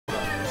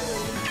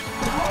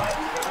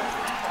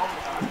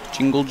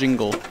Jingle,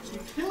 jingle.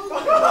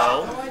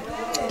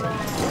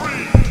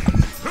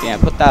 Yeah,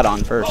 put that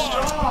on first.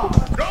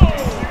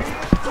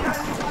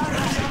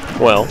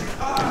 Well.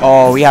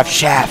 Oh, we have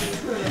Chef.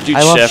 Dude,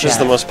 Chef is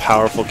the most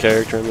powerful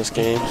character in this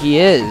game. He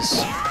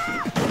is.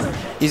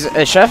 He's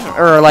a Chef,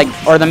 or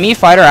the Mii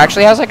Fighter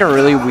actually has like a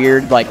really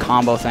weird like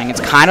combo thing.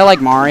 It's kind of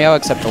like Mario,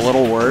 except a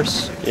little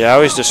worse. Yeah, I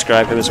always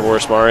describe him as a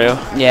worse Mario.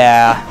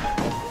 Yeah.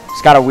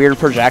 He's got a weird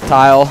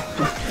projectile.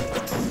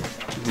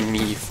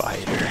 Mii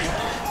Fighter.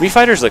 Mii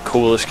Fighter's the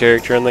coolest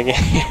character in the game.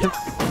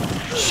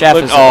 Chef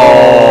is.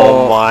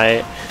 Oh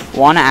my.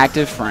 One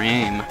active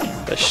frame.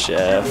 The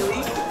Chef.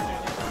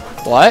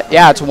 What?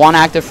 Yeah, it's one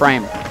active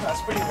frame.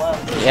 That's pretty low.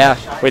 Yeah.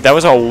 Wait, that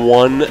was a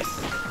one.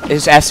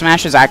 His S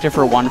smash is active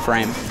for one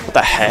frame. What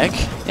the heck?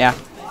 Yeah.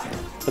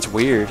 That's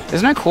weird.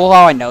 Isn't it cool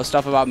how I know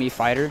stuff about Mii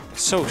Fighter?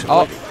 So.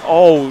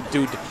 Oh,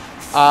 dude.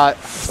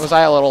 Was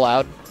I a little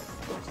loud?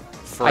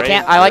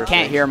 I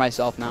can't hear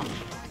myself now.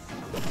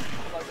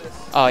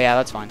 Oh yeah,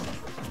 that's fine.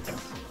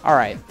 All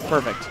right,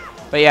 perfect.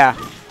 But yeah,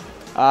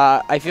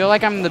 I feel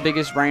like I'm the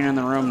biggest brain in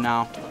the room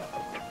now.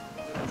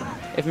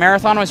 If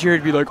Marathon was here,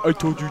 he'd be like, "I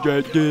told you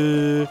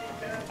that."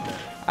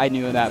 I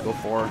knew that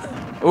before.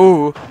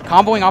 Ooh,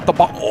 comboing off the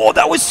ball. Oh,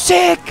 that was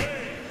sick.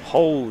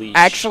 Holy.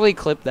 Actually,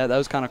 clip that. That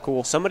was kind of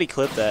cool. Somebody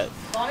clip that.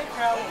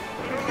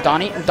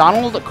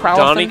 Donald Crowley.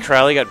 Donnie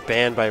Crowley got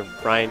banned by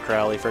Ryan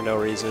Crowley for no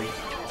reason.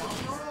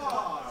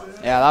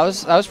 Yeah,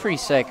 that was pretty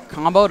sick.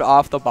 Comboed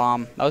off the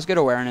bomb. That was good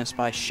awareness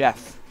by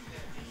Chef.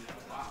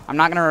 I'm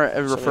not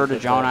gonna refer to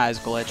Jonah as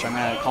Glitch. I'm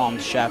gonna call him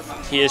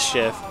Chef. He is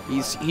Chef.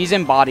 He's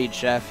embodied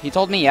Chef. He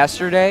told me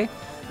yesterday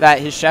that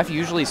his Chef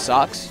usually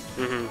sucks,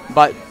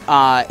 but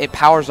it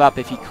powers up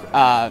if he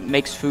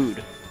makes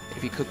food.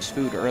 If he cooks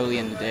food early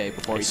in the day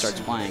before he starts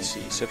playing.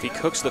 So if he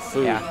cooks the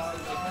food. Yeah.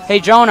 Hey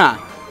Jonah.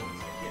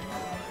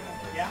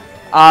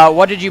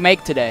 What did you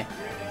make today?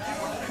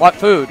 What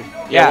food?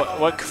 Yeah.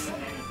 What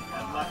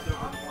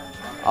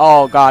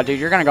oh god, dude,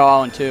 you're gonna go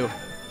 0-2.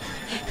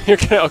 You're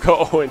gonna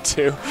go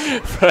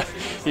 0-2, but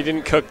you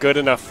didn't cook good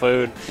enough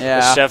food. Yeah.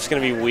 The Chef's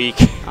gonna be weak.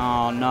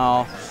 Oh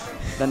no,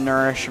 the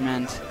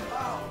nourishment.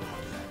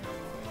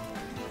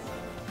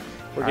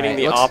 We're getting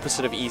the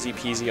opposite of easy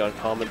peasy on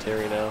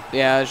commentary now.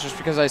 Yeah, it's just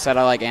because I said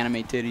I like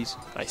anime titties.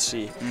 I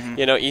see.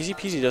 You know, easy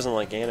peasy doesn't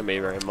like anime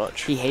very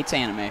much. He hates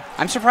anime.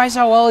 I'm surprised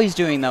how well he's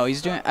doing though.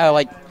 He's doing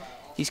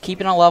he's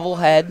keeping a level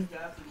head.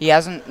 He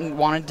hasn't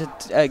wanted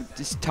to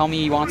just tell me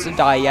he wants to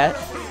die yet.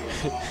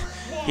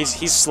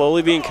 He's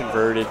slowly being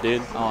converted,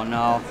 dude. Oh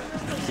no.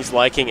 He's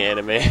liking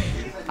anime.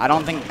 I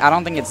don't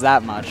think it's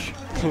that much.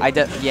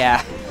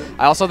 Yeah.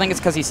 I also think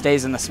it's because he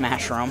stays in the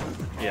Smash room.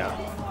 Yeah.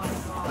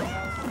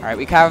 All right,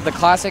 we have the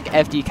classic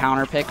FD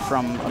counter pick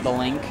from the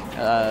Link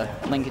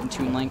and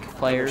Toon Link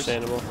players.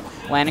 Understandable.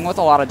 Landing with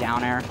a lot of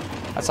down air.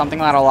 That's something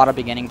that a lot of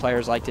beginning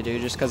players like to do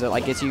just because it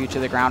like gets you to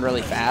the ground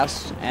really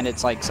fast, and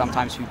it's like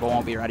sometimes people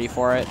won't be ready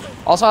for it.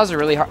 Also has a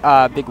really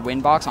big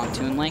win box on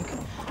Toon Link.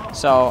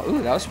 So,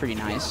 ooh, that was pretty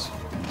nice.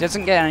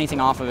 Doesn't get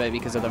anything off of it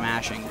because of the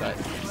mashing, but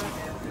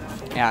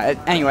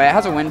yeah, anyway, it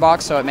has a win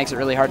box, so it makes it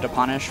really hard to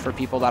punish for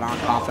people that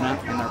aren't confident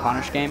in their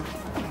punish game.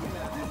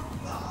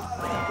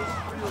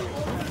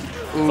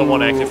 Ooh, the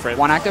one active frame.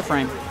 One active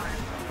frame.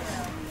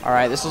 All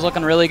right, this is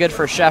looking really good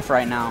for Chef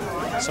right now.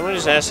 Someone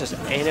just asked, is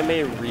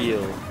anime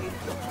real?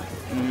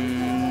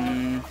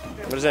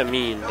 What does that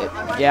mean?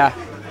 Yeah.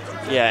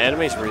 Yeah,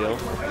 anime's real.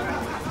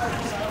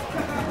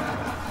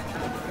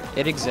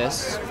 It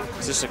exists.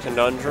 Is this a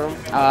conundrum?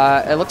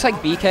 It looks like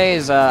BK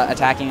is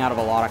attacking out of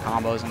a lot of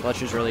combos, and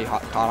Glitch is really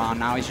caught on.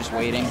 Now he's just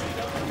waiting.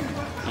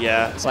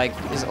 Yeah. It's like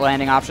his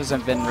landing options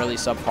have been really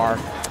subpar.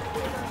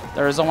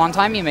 There was the one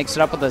time he mixed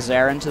it up with a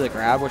Zair into the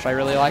grab, which I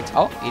really liked.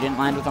 Oh, he didn't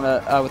land with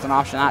an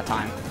option that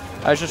time.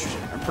 That was just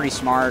pretty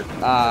smart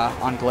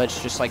on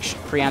Glitch, just like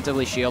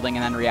preemptively shielding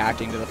and then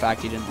reacting to the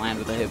fact he didn't land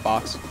with a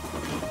hitbox.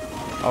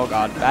 Oh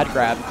god, bad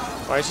grab.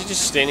 Why is he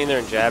just standing there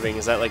and jabbing?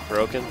 Is that like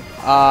broken?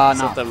 No.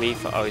 Not the Mii.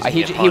 Oh,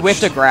 he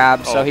whiffed a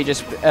grab, so he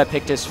just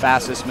picked his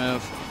fastest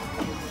move.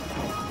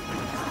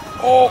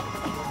 Oh!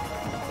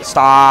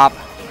 Stop.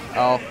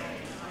 Oh.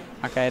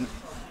 Okay.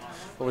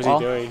 What was he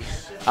doing?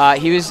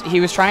 He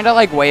was trying to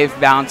like wave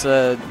bounce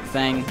a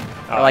thing,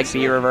 or like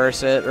B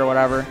reverse it or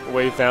whatever.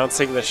 Wave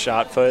bouncing the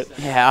shot put.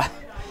 Yeah.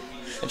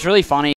 It's really funny.